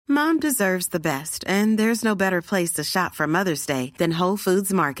Mom deserves the best, and there's no better place to shop for Mother's Day than Whole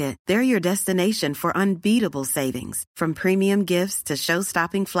Foods Market. They're your destination for unbeatable savings, from premium gifts to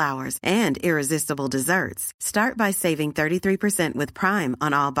show-stopping flowers and irresistible desserts. Start by saving 33% with Prime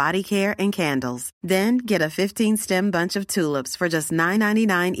on all body care and candles. Then get a 15-stem bunch of tulips for just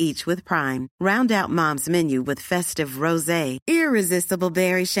 $9.99 each with Prime. Round out Mom's menu with festive rosé, irresistible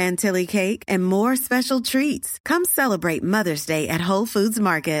berry chantilly cake, and more special treats. Come celebrate Mother's Day at Whole Foods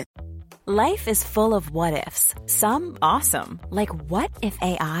Market. Life is full of what-ifs. Some awesome, like what if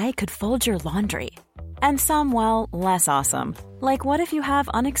AI could fold your laundry? And some, well, less awesome, like what if you have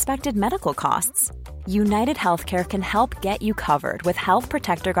unexpected medical costs? United Healthcare can help get you covered with Health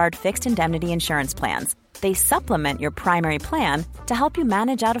Protector Guard fixed indemnity insurance plans. They supplement your primary plan to help you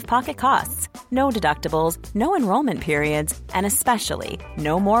manage out-of-pocket costs. No deductibles, no enrollment periods, and especially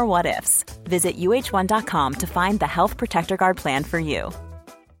no more what-ifs. Visit uh1.com to find the Health Protector Guard plan for you.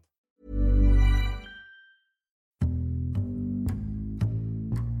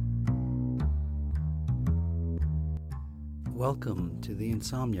 Welcome to the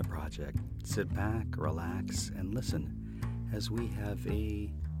Insomnia Project. Sit back, relax, and listen as we have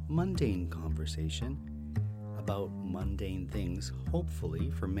a mundane conversation about mundane things,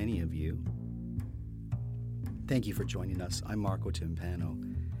 hopefully for many of you. Thank you for joining us. I'm Marco Timpano,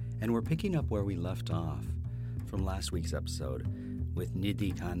 and we're picking up where we left off from last week's episode with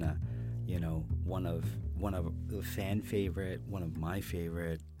Nidhi Khanna, one of the fan favorite, one of my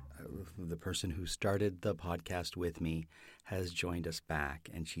favorite. The person who started the podcast with me has joined us back,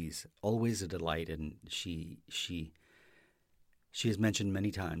 and she's always a delight. And she has mentioned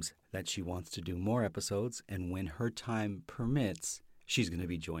many times that she wants to do more episodes, and when her time permits, she's going to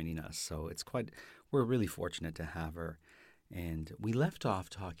be joining us. So we're really fortunate to have her. And we left off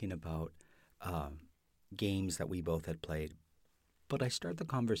talking about games that we both had played, but I started the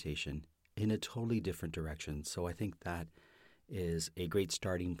conversation in a totally different direction. So I think that is a great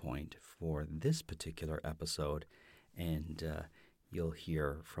starting point for this particular episode, and you'll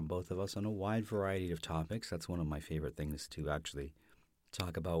hear from both of us on a wide variety of topics. That's one of my favorite things to actually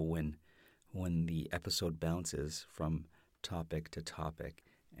talk about when the episode bounces from topic to topic,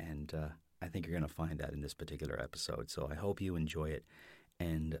 and I think you're going to find that in this particular episode. So I hope you enjoy it,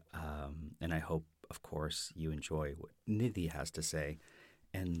 and I hope, of course, you enjoy what Nidhi has to say.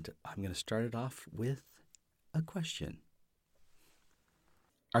 And I'm going to start it off with a question.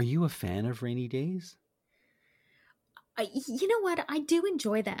 Are you a fan of rainy days? You know what? I do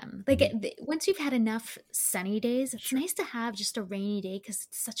enjoy them. Like once you've had enough sunny days, it's nice to have just a rainy day because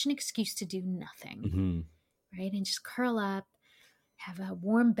it's such an excuse to do nothing, right? And just curl up, have a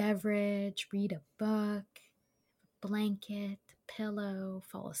warm beverage, read a book, blanket, pillow,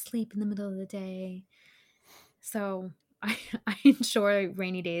 fall asleep in the middle of the day. So I enjoy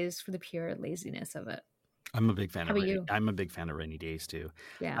rainy days for the pure laziness of it. I'm a big fan How of about you? I'm a big fan of rainy days too.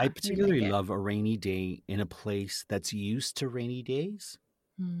 Yeah, I particularly love a rainy day in a place that's used to rainy days.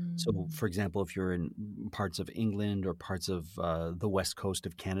 So, for example, if you're in parts of England or parts of the west coast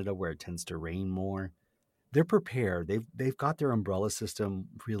of Canada where it tends to rain more, they're prepared. They've got their umbrella system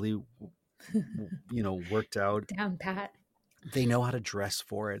really, worked out. Down pat. They know how to dress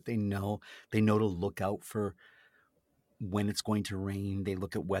for it. They know to look out for when it's going to rain. They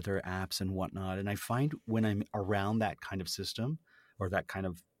look at weather apps and whatnot. And I find when I'm around that kind of system, or that kind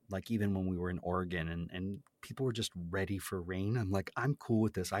of, like, even when we were in Oregon and people were just ready for rain, I'm like, I'm cool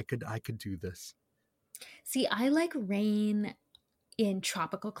with this. I could do this. See, I like rain in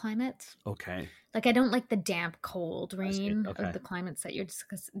tropical climates. Okay. Like, I don't like the damp, cold rain Okay. of the climates that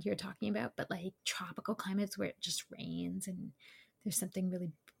you're talking about, but like tropical climates where it just rains and there's something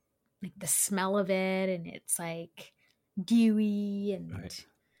really like the smell of it, and it's like dewy, and Right.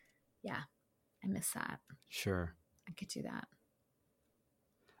 Yeah, I miss that. Sure. I could do that.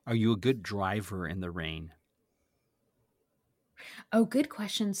 Are you a good driver in the rain? Oh, good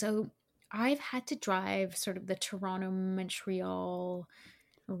question. So I've had to drive sort of the Toronto-Montreal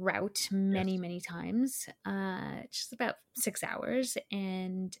route many times, just about 6 hours.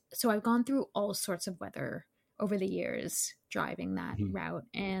 And so I've gone through all sorts of weather over the years driving that route.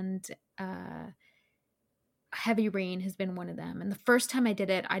 And heavy rain has been one of them. And the first time I did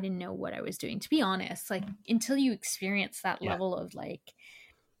it, I didn't know what I was doing, to be honest. Like, until you experience that level of like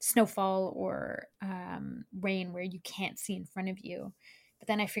snowfall or rain where you can't see in front of you. But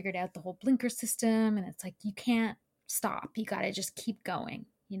then I figured out the whole blinker system, and it's like, you can't stop. You got to just keep going,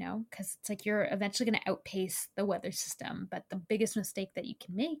 because it's like you're eventually going to outpace the weather system. But the biggest mistake that you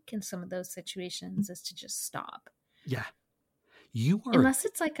can make in some of those situations is to just stop. Yeah. You are, unless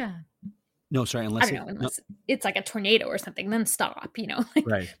it's like No, sorry, I don't know, unless it's like a tornado or something, then stop, like,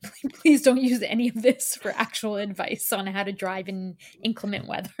 right. please don't use any of this for actual advice on how to drive in inclement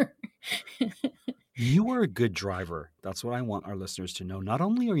weather. You are a good driver. That's what I want our listeners to know. Not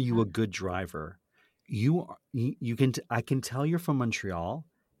only are you a good driver, I can tell you're from Montreal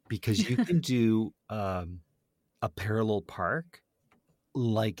because you can do a parallel park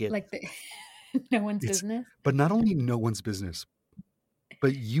like Like no one's it's, business. but not only no one's business,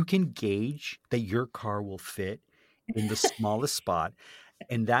 but you can gauge that your car will fit in the smallest spot.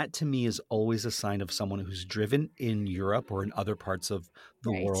 And that to me is always a sign of someone who's driven in Europe or in other parts of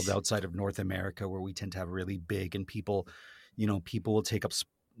the world Right. outside of North America, where we tend to have really big and people, people will take up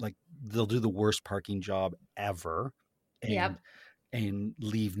like they'll do the worst parking job ever and Yep. and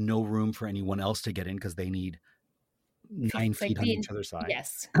leave no room for anyone else to get in because they need 9 It's like feet on each other's side.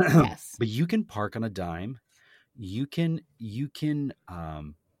 yes. Yes. But you can park on a dime. You're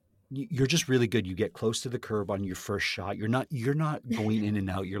just really good. You get close to the curb on your first shot. You're not going in and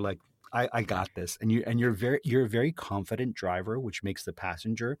out. You're like, I got this. And you're a very confident driver, which makes the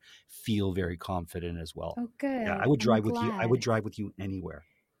passenger feel very confident as well. Oh, Yeah, I good. would I'm drive with you. I would glad. drive with you anywhere.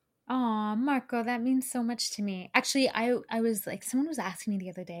 Oh, Marco, that means so much to me. Actually, I was like, someone was asking me the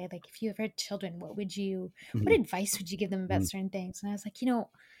other day, like, if you ever had children, what Mhm, advice would you give them about mhm. certain things? And I was like,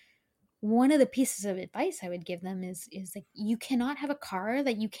 one of the pieces of advice I would give them is like, you cannot have a car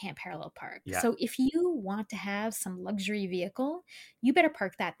that you can't parallel park. Yeah. So if you want to have some luxury vehicle, you better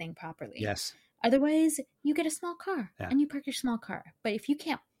park that thing properly. Yes. Otherwise, you get a small car Yeah. and you park your small car. But if you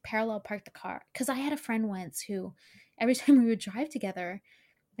can't parallel park the car, because I had a friend once who, every time we would drive together,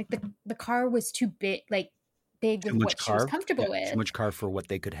 like the car was too big, like big Too with much what she was car. Yeah. comfortable Too with. much car for what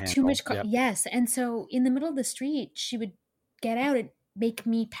they could Too handle. much car. Yep. Yes. And so in the middle of the street, she would get out and make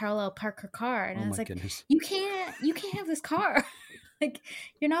me parallel park her car. And Oh I was my like, goodness. you can't have this car. Like,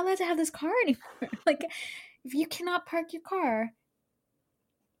 you're not allowed to have this car anymore. Like, if you cannot park your car,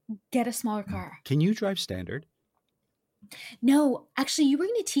 get a smaller car. Can you drive standard? No, actually, you were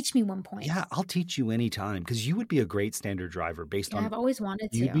going to teach me one point. Yeah, I'll teach you anytime because you would be a great standard driver based Yeah, on I've always wanted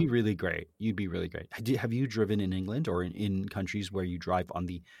you'd be to. really great. You'd be really great. Have you driven in England or in countries where you drive on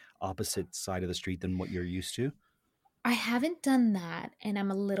the opposite side of the street than what you're used to? I haven't done that, and I'm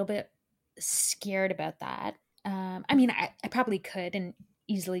a little bit scared about that. I mean, I probably could and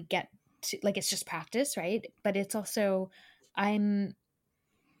easily get to, like, it's just practice, right? But it's also, I'm,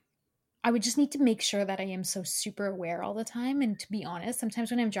 I would just need to make sure that I am so super aware all the time. And to be honest,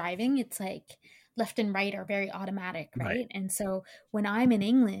 sometimes when I'm driving, it's like left and right are very automatic, Right. right? And so when I'm in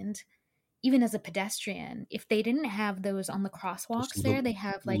England, even as a pedestrian, if they didn't have those on the Just crosswalks there, they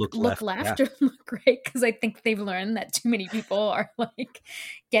have like look look left. Yeah. left or look right, because I think they've learned that too many people are like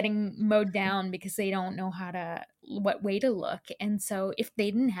getting mowed down because they don't know what way to look. And so if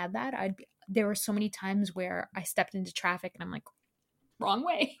they didn't have that, there were so many times where I stepped into traffic and I'm like, wrong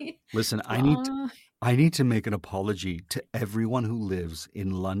way. Listen, Wrong. I need to make an apology to everyone who lives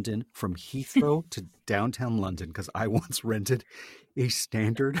in London from Heathrow to downtown London because I once rented a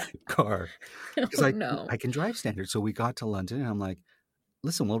standard car because Oh no. I can drive standard. So we got to London and I'm like,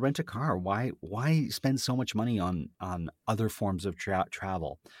 listen, we'll rent a car. Why spend so much money on other forms of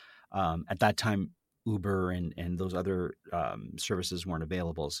travel? At that time, Uber and those other services weren't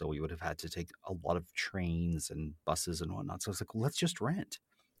available, so we would have had to take a lot of trains and buses and whatnot. So I was like, well, let's just rent.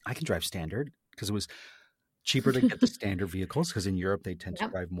 I can drive standard because it was cheaper to get the standard vehicles because in Europe they tend to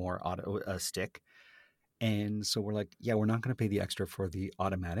Yep. drive more auto stick. And so we're like, yeah, we're not going to pay the extra for the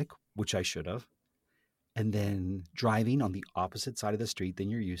automatic, which I should have. And then driving on the opposite side of the street than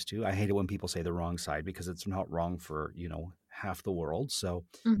you're used to. I hate it when people say the wrong side because it's not wrong for, half the world. So,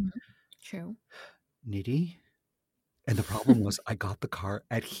 Mhm. True. Nidhi. And the problem was I got the car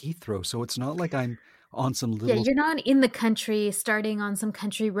at Heathrow. So it's not like I'm on some Yeah, little, you're not in the country starting on some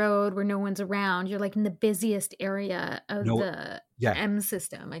country road where no one's around. You're like in the busiest area of no, the yeah, M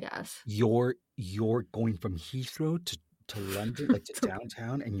system, I guess. you're going from Heathrow to London, like to So-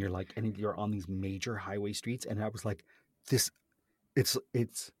 downtown, and you're on these major highway streets. And I was like, this, it's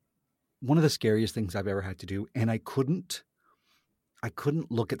one of the scariest things I've ever had to do. And I couldn't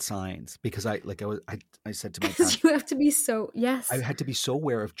look at signs because I said to my dad, Because you have to be I yes. had to be so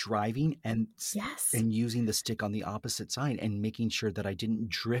aware of driving Yes. and using the stick on the opposite side and making sure that I didn't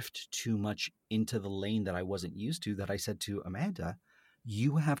drift too much into the lane that I wasn't used to, that I said to Amanda,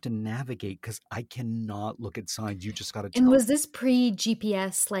 you have to navigate because I cannot look at signs. You just got to And tell. was this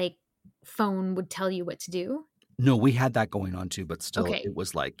pre-GPS, like phone would tell you what to do? No, we had that going on too, but still Okay. it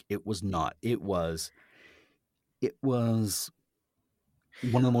was like, it was not, it was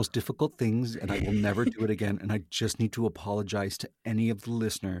one of the most difficult things and I will never do it again. And I just need to apologize to any of the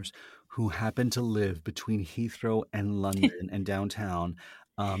listeners who happened to live between Heathrow and London and downtown,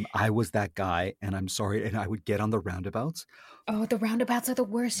 I was that guy, and I'm sorry, and I would get on the roundabouts. Oh, the roundabouts are the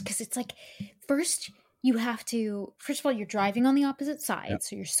worst because it's like first you have to first of all you're driving on the opposite Yeah. side,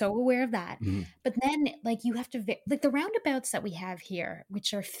 so you're so aware of that. Mhm. But then like you have to like the roundabouts that we have here,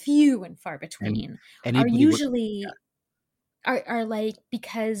 which are few and far And between, are anybody would, usually are like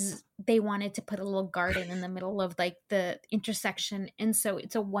because they wanted to put a little garden in the middle of like the intersection, and so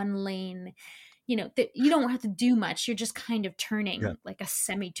it's a one lane, you don't have to do much, you're just kind of yeah, turning like a they're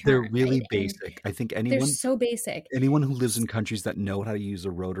semi-turn, really right? And basic. I think they're so basic. anyone who lives in countries that know how to use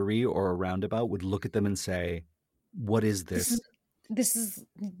a rotary or a roundabout would look at them and say, "What is This this?" is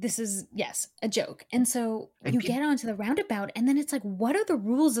this is yes, a joke. And so And you people, get onto the roundabout and then it's like, what are the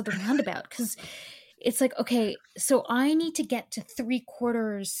rules of the roundabout? Because it's like, okay, so I need to get to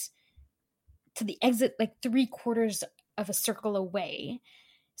 3/4 to the exit, like 3/4 of a circle away.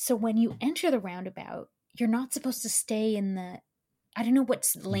 So when you enter the roundabout, you're not supposed to stay in the, I don't know what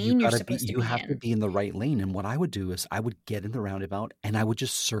lane you're supposed to you be have to in. be in the right lane, and what I would do is I would get in the roundabout, and I would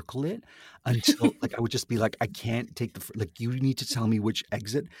just circle it until like, I would just be like, "I can't take the like, you need to tell me which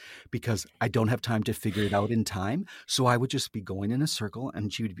exit because I don't have time to figure it out in time." So I would just be going in a circle,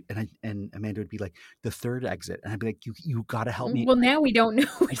 and she would be and Amanda would be like, "The 3rd exit," and I'd be like, "You gotta help me. Well, now we don't know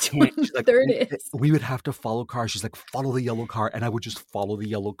I which one can't." She's the like, third is. We would have to follow cars." She's like, "Follow the yellow car," and I would just follow the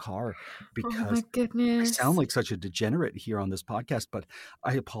yellow car Oh my because I sound goodness. like such a degenerate here on this podcast, but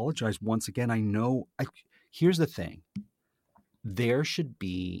I apologize once again. I know. Here's the thing: there should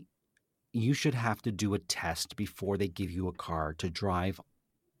be. You should have to do a test before they give you a car to drive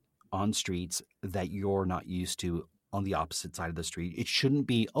on streets that you're not used to on the opposite side of the street. It shouldn't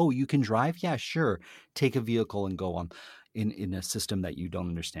be, "Oh, you can drive? Yeah, sure. Take a vehicle and go on in a system that you don't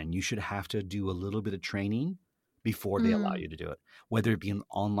understand." You should have to do a little bit of training before they allow Mm. you to do it. Whether it be an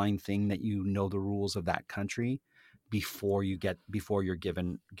online thing that you know the rules of that country before you're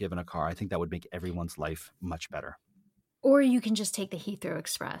given a car. I think that would make everyone's life much better. Or you can just take the Heathrow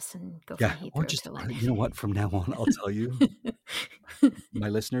Express and go from Yeah, or Heathrow just to like. you know what? From now on, I'll tell you, my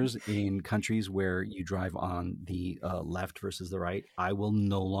listeners, in countries where you drive on the left versus the right, I will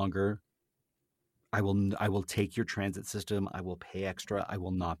no longer. I will take your transit system. I will pay extra. I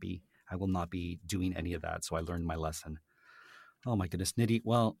will not be. I will not be doing any of that. So I learned my lesson. Oh my goodness, Nidhi.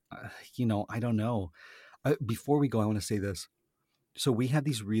 Well, I don't know. Before we go, I want to say this. So we have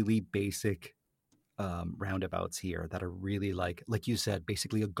these really basic roundabouts here that are really like you said,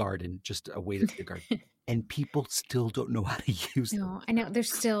 basically a garden, just a way to see a garden, and people still don't know how to use them. No, I know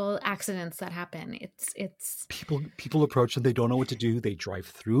there's still accidents that happen. It's People approach them, they don't know what to do. They drive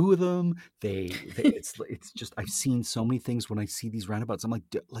through them. It's just, I've seen so many things when I see these roundabouts. I'm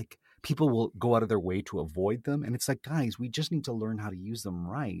like people will go out of their way to avoid them, and it's like, guys, we just need to learn how to use them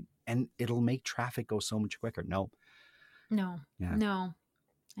right, and it'll make traffic go so much quicker. No, no, yeah. no.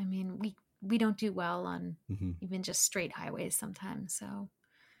 I mean, we don't do well on Mhm. even just straight highways sometimes. So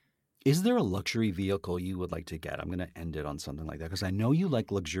Is there a luxury vehicle you would like to get? I'm going to end it on something like that because I know you like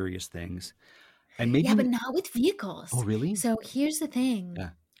luxurious things, and yeah, but maybe. not with Oh, vehicles. really? So here's the thing.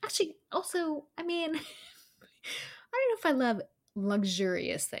 Yeah, Actually, also, I mean, I don't know if I love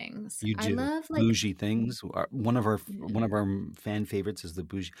luxurious things. you I do. love like Bougie things. One of our fan favorites is the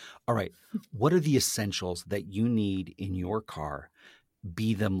bougie. All right. What are the essentials that you need in your car?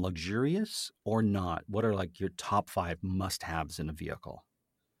 Be them luxurious or not? What are like your top 5 must-haves in a vehicle?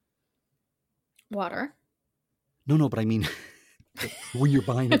 water. No, but I mean when you're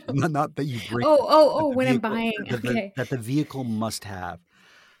buying it, not that you bring that the When I'm vehicle buying. Okay. that the vehicle must have.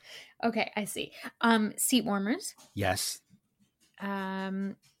 Okay, I see. Seat warmers. Yes.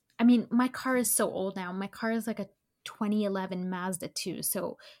 I mean, my car is so old now. My car is like a 2011 Mazda 2.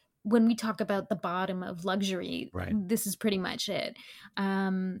 So when we talk about the bottom of luxury, Right. this is pretty much it.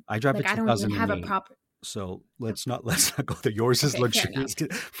 I drive a Like I don't even have a 2008. proper. So let's not go there. Yours is Okay, fair luxurious.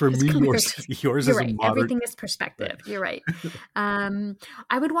 enough. For It's me, clear. yours You're is a right. modern. Everything is perspective. Right. You're right.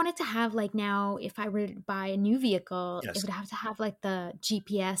 I would want it to have like now, if I were to buy a new vehicle, Yes. it would have to have like the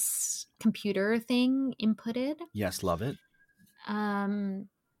GPS computer thing inputted. Yes, love it.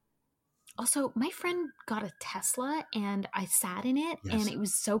 Also, my friend got a Tesla and I sat in it and Yes. it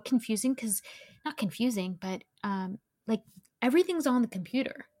was so confusing because, not confusing, but like everything's on the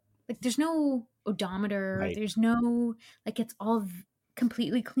computer. Like there's no odometer, Right. there's no, like it's all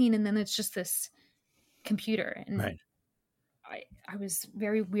completely clean and then it's just this computer. And Right. I was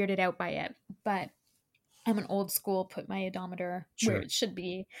very weirded out by it, but I'm an old school, put my odometer where Sure. it should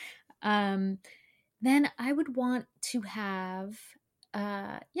be. Then I would want to have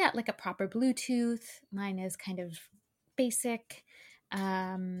like a proper Bluetooth. Mine is kind of basic.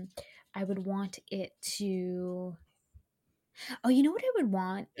 I would want it to. Oh, you know what I would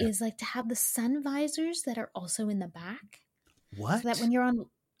want Yeah. is like to have the sun visors that are also in the back, so that What? when you're on,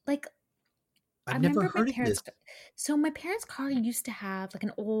 like, I I've never remember my heard of this. parents. So my parents' car used to have like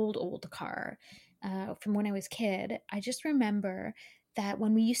an old car from when I was a kid. I just remember that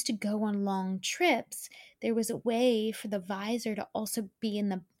when we used to go on long trips, there was a way for the visor to also be in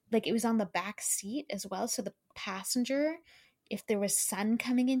the, like, it was on the back seat as well. So the passenger, if there was sun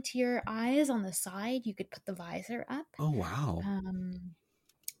coming into your eyes on the side, you could put the visor up. Oh, wow. Um,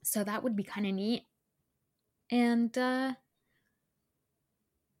 so that would be kind of neat. And I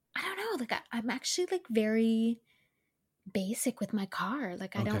don't know, like I'm actually like very basic with my car.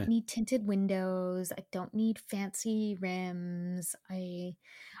 Like I don't Okay. need tinted windows. I don't need fancy rims. I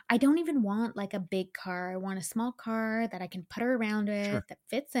don't even want like a big car. I want a small car that I can putter around with, Sure. that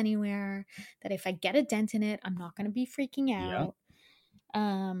fits anywhere, that if I get a dent in it, I'm not going to be freaking Yeah. out.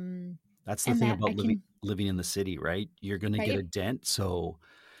 Um That's the and thing that about I can, living in the city, right? You're going to get a right? dent, so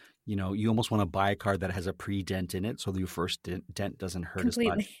you almost want to buy a car that has a pre-dent in it, so your first dent doesn't hurt as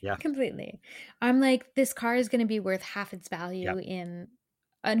much. Completely. Yeah. Completely. I'm like, this car is going to be worth half its Yeah. value in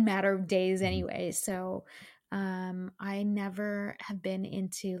a matter of days Mhm. anyway. So, I never have been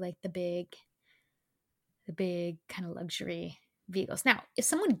into like the big kind of luxury vehicles. Now, if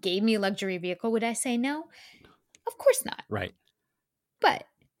someone gave me a luxury vehicle, would I say no? Of course not. Right. But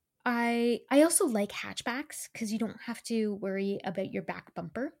I also like hatchbacks because you don't have to worry about your back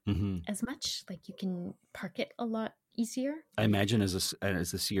bumper Hmm. as much. Like you can park it a lot easier. I imagine as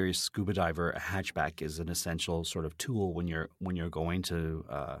a serious scuba diver, a hatchback is an essential sort of tool when you're going to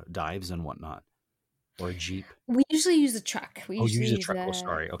dives and whatnot, or a jeep. We usually use a truck. We Oh, you usually use a use truck. Oh, a,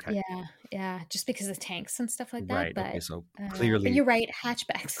 sorry. Okay. yeah, yeah, just because of tanks and stuff like that. Right. Okay. So But clearly, you're right,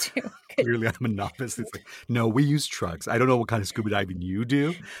 hatchbacks too. Good. clearly, I'm a novice. It's like, no, we use trucks. I don't know what kind of scuba diving you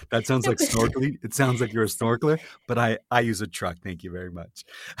do. That sounds No, like snorkeling. It sounds like you're a so, snorkeler, but I use a truck. Thank you very much.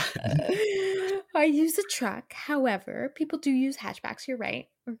 I use a truck. However, people do use hatchbacks. You're right,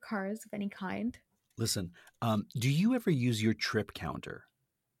 or cars of any kind. Listen, do you ever use your trip counter?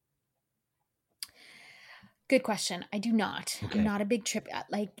 Good question. I do not. I'm Okay. not a big trip.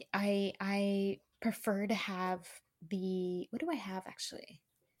 Like I prefer to have the. What do I have actually?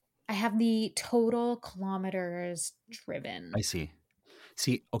 I have the total kilometers driven. I see.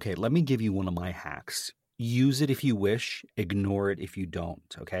 See, okay, let me give you one of my hacks. Use it if you wish, ignore it if you don't.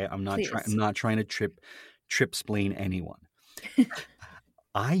 Okay. I'm Please. not trying to trip splain anyone.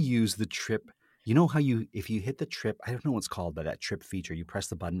 I use the trip. You know how if you hit the trip, I don't know what's called, but that trip feature, you press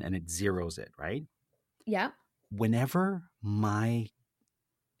the button and it zeroes it, right? Yeah. Whenever my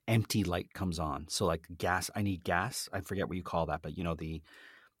empty light comes on, so like gas, I need gas. I forget what you call that, but the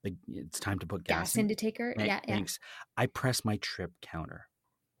it's time to put gas Gas in. indicator. Yeah, yeah. Thanks. I press my trip counter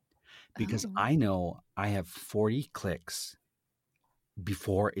because Oh. I know I have 40 clicks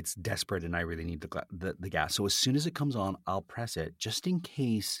before it's desperate and I really need the gas. So as soon as it comes on, I'll press it just in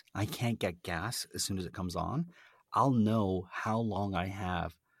case I can't get gas as soon as it comes on. I'll know how long I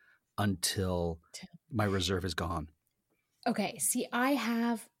have until my reserve is gone. Okay. See, I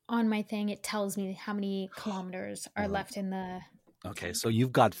have on my thing, it tells me how many kilometers are Well, left in the okay, tank. so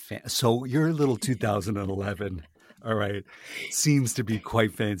you've got so your little 2011, all right, seems to be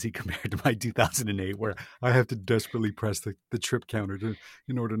quite fancy compared to my 2008, where I have to desperately press the trip counter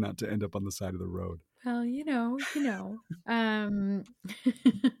in order not to end up on the side of the road. Well,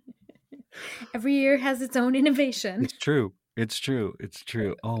 every year has its own innovation. It's true. It's true. It's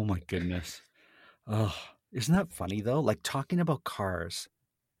true. Oh my goodness. Oh, isn't that funny though? Like talking about cars.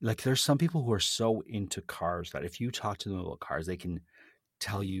 Like there's some people who are so into cars that if you talk to them about cars, they can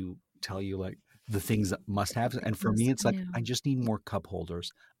tell you like the things that must have. And for me, it's I like know. I just need more cup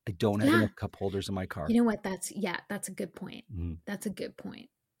holders. I don't have Yeah. enough cup holders in my car. You know what? That's a good point. Mhm. That's a good point.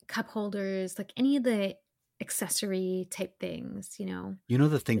 Cup holders, like any of the accessory type things, You know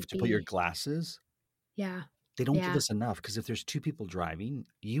the thing would to put your be, glasses? yeah, They don't give yeah. us enough because if there's two people driving,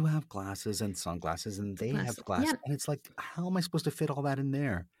 you have glasses and sunglasses and they have Yeah. glasses. And it's like, how am I supposed to fit all that in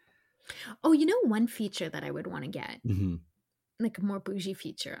there? Oh, one feature that I would want to get, Hmm. like a more bougie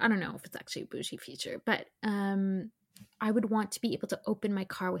feature. I don't know if it's actually a bougie feature, but I would want to be able to open my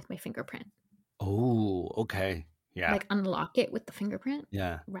car with my fingerprint. Oh, okay. Yeah. Like unlock it with the fingerprint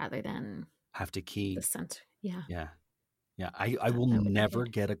Yeah. rather than Have to the key. sensor. Yeah. Yeah. Yeah. I will That would be never good.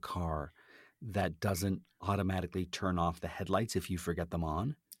 get a car that doesn't automatically turn off the headlights if you forget them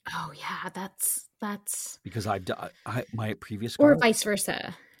on. Oh yeah, that's Because my previous or car, vice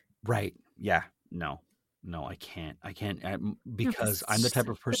versa. right? Yeah, no, I can't, No, because because it's I'm the just type like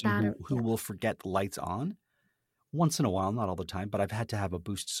of the person battery. who Yeah. will forget the lights on once in a while, not all the time, but I've had to have a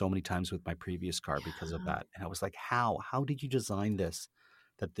boost so many times with my previous car because of that. And I was like, how did you design this,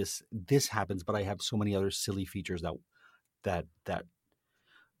 that this happens, but I have so many other silly features that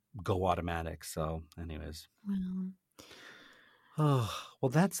go automatic. So anyways. Well, Oh, well,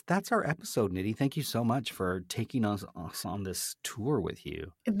 that's our episode, Nidhi. Thank you so much for taking us on this tour with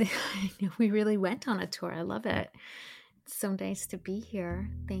you. we really went on a tour. I love it. It's so nice to be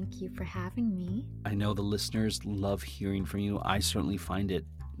here. Thank you for having me. I know the listeners love hearing from you. I certainly find it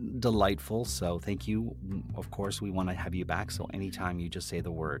delightful. So thank you. Of course, we want to have you back. So anytime you just say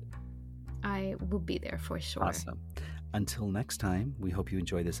the word. I will be there for sure. Awesome. Until next time, we hope you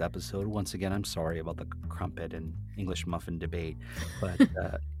enjoy this episode. Once again, I'm sorry about the crumpet and English muffin debate, but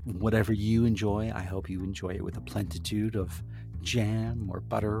whatever you enjoy, I hope you enjoy it with a plenitude of jam or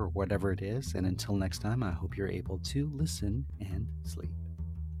butter or whatever it is. And until next time, I hope you're able to listen and sleep.